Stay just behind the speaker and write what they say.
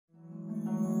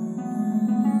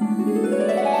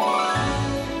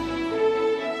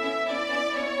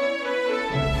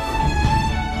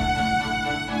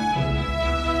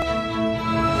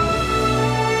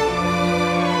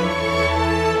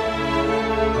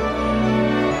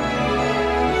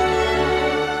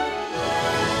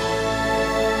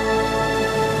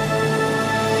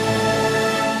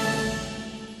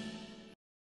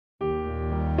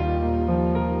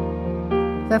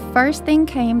The first thing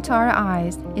came to our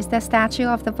eyes is the statue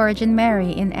of the Virgin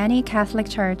Mary in any Catholic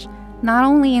church, not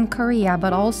only in Korea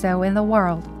but also in the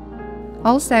world.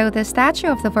 Also, the statue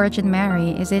of the Virgin Mary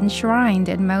is enshrined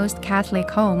in most Catholic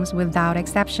homes without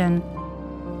exception.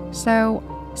 So,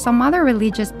 some other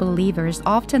religious believers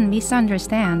often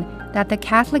misunderstand that the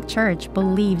Catholic Church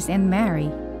believes in Mary.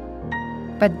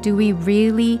 But do we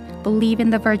really believe in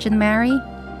the Virgin Mary?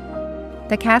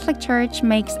 The Catholic Church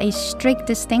makes a strict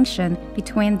distinction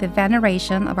between the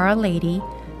veneration of Our Lady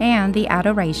and the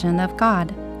adoration of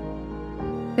God.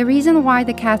 The reason why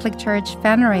the Catholic Church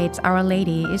venerates Our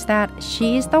Lady is that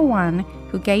she is the one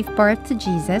who gave birth to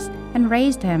Jesus and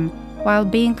raised him while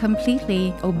being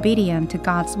completely obedient to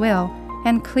God's will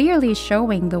and clearly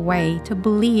showing the way to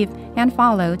believe and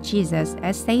follow Jesus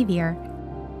as Savior.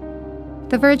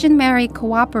 The Virgin Mary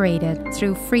cooperated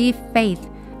through free faith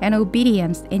and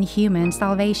obedience in human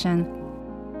salvation.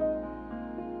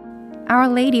 Our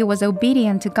Lady was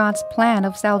obedient to God's plan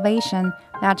of salvation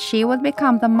that she would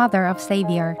become the mother of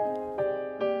Savior.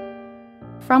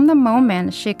 From the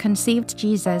moment she conceived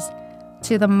Jesus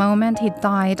to the moment he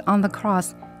died on the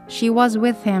cross, she was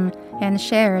with him and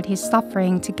shared his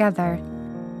suffering together.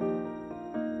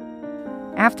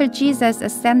 After Jesus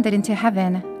ascended into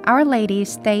heaven, Our Lady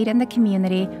stayed in the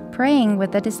community praying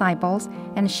with the disciples,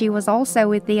 and she was also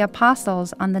with the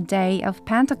apostles on the day of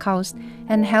Pentecost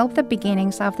and helped the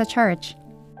beginnings of the church.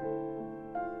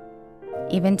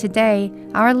 Even today,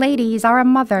 Our Lady is our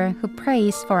mother who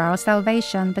prays for our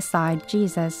salvation beside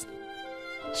Jesus.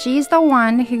 She is the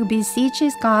one who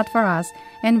beseeches God for us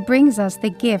and brings us the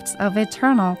gifts of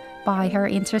eternal by her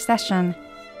intercession.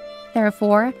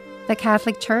 Therefore, the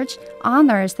Catholic Church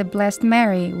honors the Blessed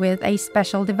Mary with a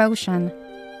special devotion.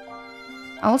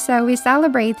 Also, we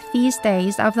celebrate feast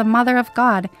days of the Mother of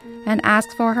God and ask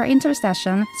for her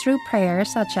intercession through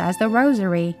prayers such as the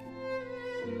Rosary.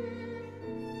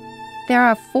 There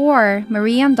are 4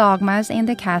 Marian dogmas in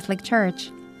the Catholic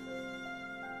Church.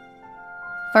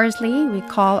 Firstly, we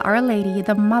call Our Lady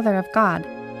the Mother of God.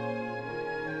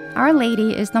 Our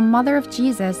Lady is the mother of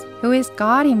Jesus, who is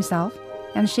God Himself,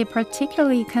 and she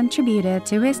particularly contributed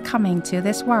to His coming to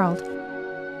this world.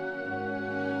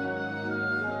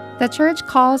 The Church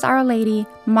calls Our Lady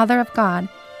Mother of God,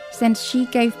 since she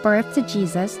gave birth to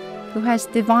Jesus, who has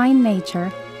divine nature,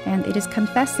 and it is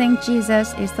confessing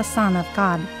Jesus is the Son of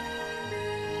God.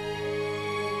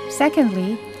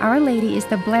 Secondly, Our Lady is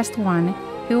the Blessed One,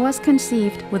 who was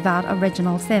conceived without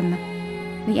original sin.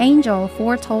 The angel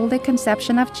foretold the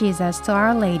conception of Jesus to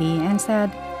Our Lady and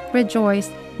said, "Rejoice,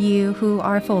 you who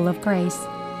are full of grace."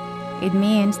 It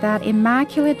means that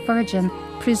Immaculate Virgin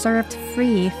preserved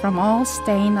free from all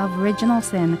stain of original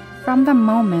sin from the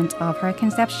moment of her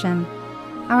conception.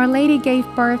 Our Lady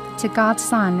gave birth to God's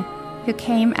Son, who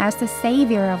came as the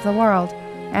Savior of the world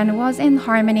and was in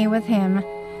harmony with Him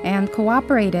and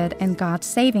cooperated in God's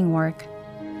saving work.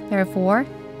 Therefore,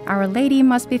 Our Lady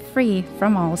must be free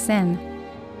from all sin.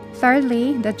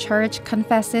 Thirdly, the Church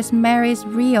confesses Mary's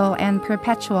real and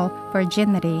perpetual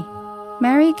virginity.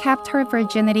 Mary kept her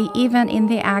virginity even in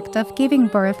the act of giving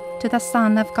birth to the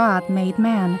Son of God made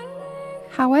man.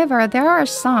 However, there are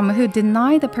some who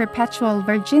deny the perpetual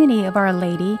virginity of Our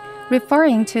Lady,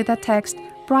 referring to the text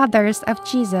 "brothers of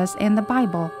Jesus" in the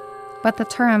Bible. But the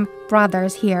term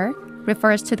 "brothers" here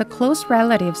refers to the close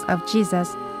relatives of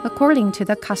Jesus, according to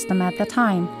the custom at the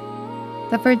time.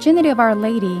 The virginity of Our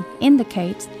Lady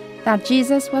indicates that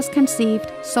Jesus was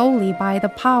conceived solely by the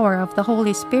power of the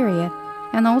Holy Spirit,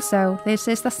 and also this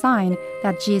is the sign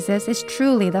that Jesus is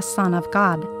truly the Son of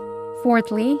God.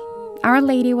 Fourthly, Our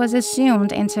Lady was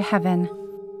assumed into heaven.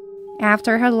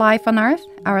 After her life on earth,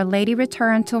 Our Lady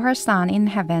returned to her Son in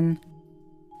heaven.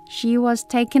 She was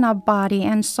taken up body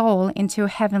and soul into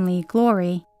heavenly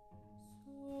glory.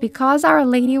 Because Our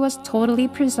Lady was totally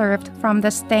preserved from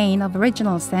the stain of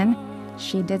original sin,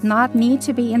 she did not need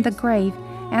to be in the grave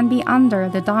and be under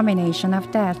the domination of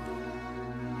death.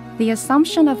 The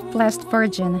Assumption of Blessed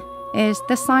Virgin is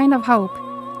the sign of hope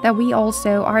that we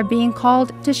also are being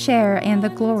called to share in the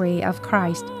glory of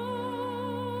Christ.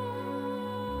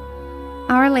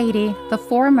 Our Lady, the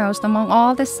foremost among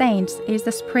all the saints, is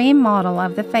the supreme model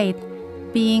of the faith,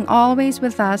 being always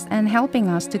with us and helping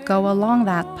us to go along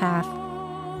that path.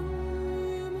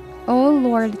 O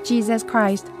Lord Jesus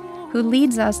Christ, who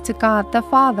leads us to God the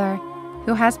Father,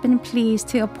 who has been pleased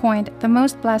to appoint the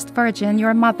Most Blessed Virgin,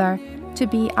 your Mother, to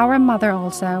be our Mother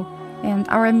also, and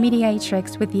our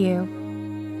mediatrix with you.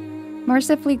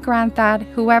 Mercifully grant that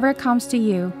whoever comes to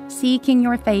you, seeking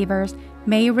your favors,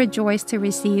 may rejoice to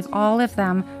receive all of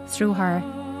them through her.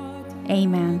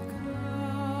 Amen.